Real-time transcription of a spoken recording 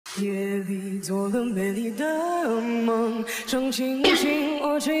夜里做了美丽的梦，正清醒，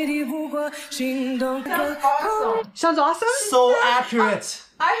我垂地不过心动。 Sounds awesome. So accurate.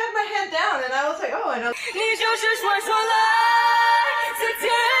 I had my head down and I was like, oh, I know. 你就是说来自天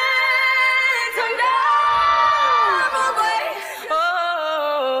堂的魔鬼。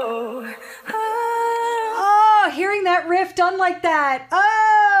Oh, hearing that riff done like that.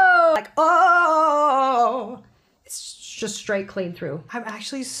 Oh, like, oh. It's just straight clean through. I'm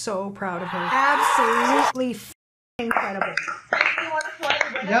actually so proud of her. Absolutely incredible.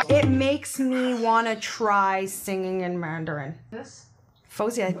 Yep. It makes me want to try singing in Mandarin. This?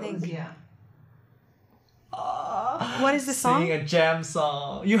 Faouzia, I think. Yeah. What is the song? Singing a jam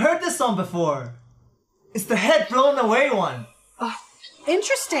song. You heard this song before. It's the head blown away one.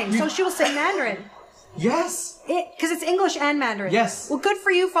 Interesting. So she will sing Mandarin. Yes. Because it's English and Mandarin. Yes. Well, good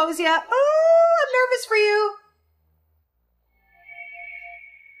for you, Faouzia. Oh, I'm nervous for you.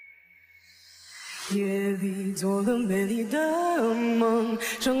 夜里做了美丽的梦，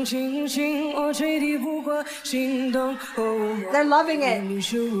正清醒，我垂地不过心动。 They're loving it. 你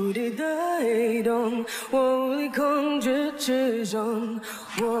是无敌的黑洞，我无力控制之中，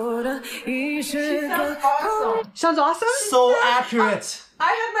我的意识的空。 Sounds awesome. So accurate.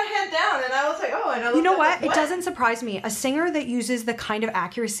 I had my head down and I was like, oh, I know. You know what? It doesn't surprise me. A singer that uses the kind of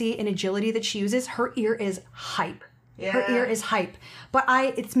accuracy and agility that she uses, her ear is hype. Yeah. Her ear is hype. But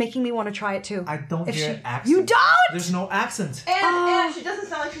it's making me want to try it too. I don't hear accent. You don't? There's no accent. And she doesn't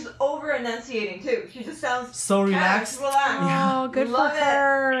sound like she's over enunciating too. She just sounds So relaxed. Relaxed. Oh, good Love for it.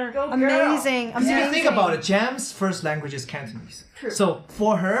 her. Go girl. Amazing. Because if Amazing. you think about it, Jam's first language is Cantonese. True. So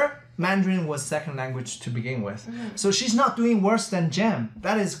for her, Mandarin was second language to begin with. So she's not doing worse than Jam.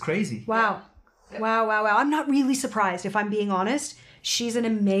 That is crazy. Wow. Wow, wow, wow. I'm not really surprised, if I'm being honest. She's an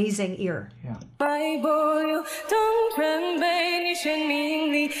amazing ear. Yeah.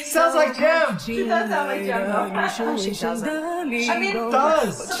 Sounds like Jam. She does sound like Jam though. No, she doesn't. I mean, It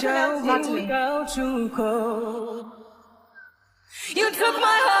does. Not to me. You took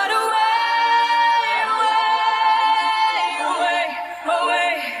my heart away, away, away,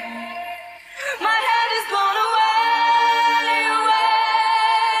 away. My head is blown away, away,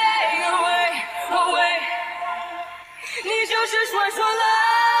 away, away. 你就是传说来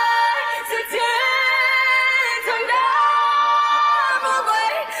自天堂的魔鬼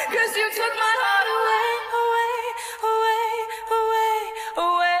 'Cause you took my heart away, away, away,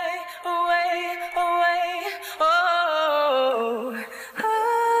 away, away, away, away.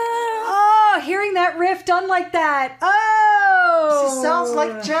 Oh, hearing that riff done like that. Oh. She sounds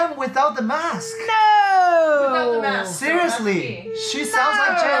like Jam without the mask. No. without the mask. Seriously. She sounds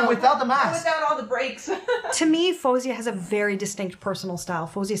like Jam without the mask. Without all the breaks. To me, Faouzia has a very distinct personal style.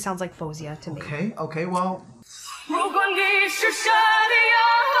 Faouzia sounds like Faouzia to me. Okay, well. 如果你是傻的呀，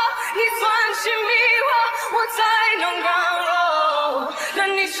你算是迷惑，我才能让我让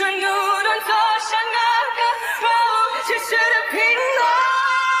你顺路端坐上那个若无其事的苹果。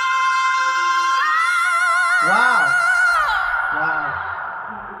 Wow. Wow.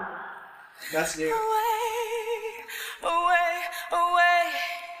 That's new. Away, away, away.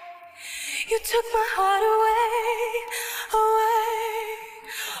 You took my heart away, away,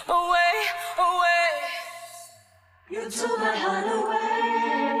 away, away. You took my heart away,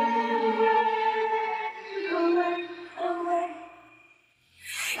 away, away.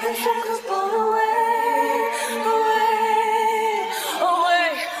 Your head was blown away, away, away,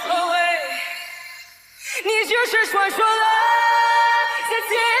 away. 你就是传说来自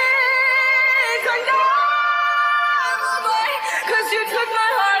天堂的魔鬼 'Cause you took my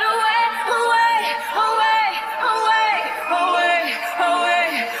heart away, away, away, away, away, away,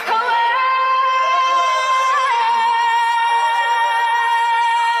 away.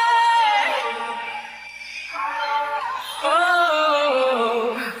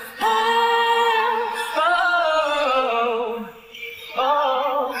 Oh, oh,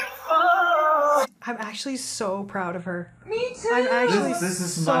 oh, oh. I'm actually so proud of her. Me too. I'm actually This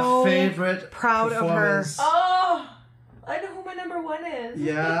is so my favorite proud of her. performance. Oh, I know who my number one is.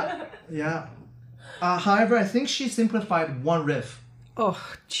 Yeah, yeah. However, I think she simplified one riff. Oh,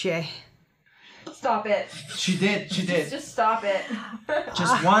 Jay. Stop it. She did. Just stop it.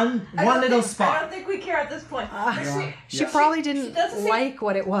 Just one little I spot. don't think we care at this point. She probably didn't doesn't say- like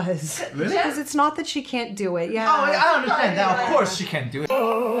what it was. Really? Because it's not that she can't do it. Yeah. Oh, I understand that. Of course she can do it.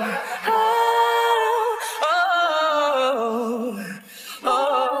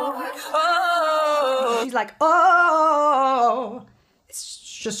 She's like, oh. It's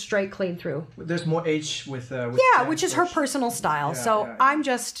just straight clean through. There's more H with Yeah, Jam, which is so her personal style. So yeah. I'm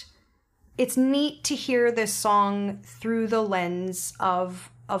just, it's neat to hear this song through the lens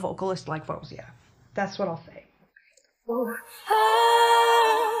of a vocalist like Faouzia. That's what I'll say.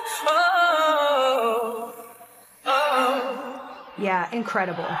 Yeah,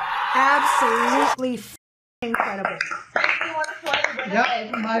 incredible. Absolutely incredible.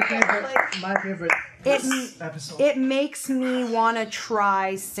 Yep, my favorite. Episode. It makes me want to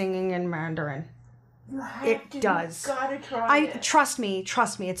try singing in Mandarin. It does. Gotta try it. Trust me,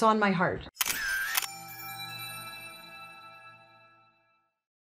 it's on my heart.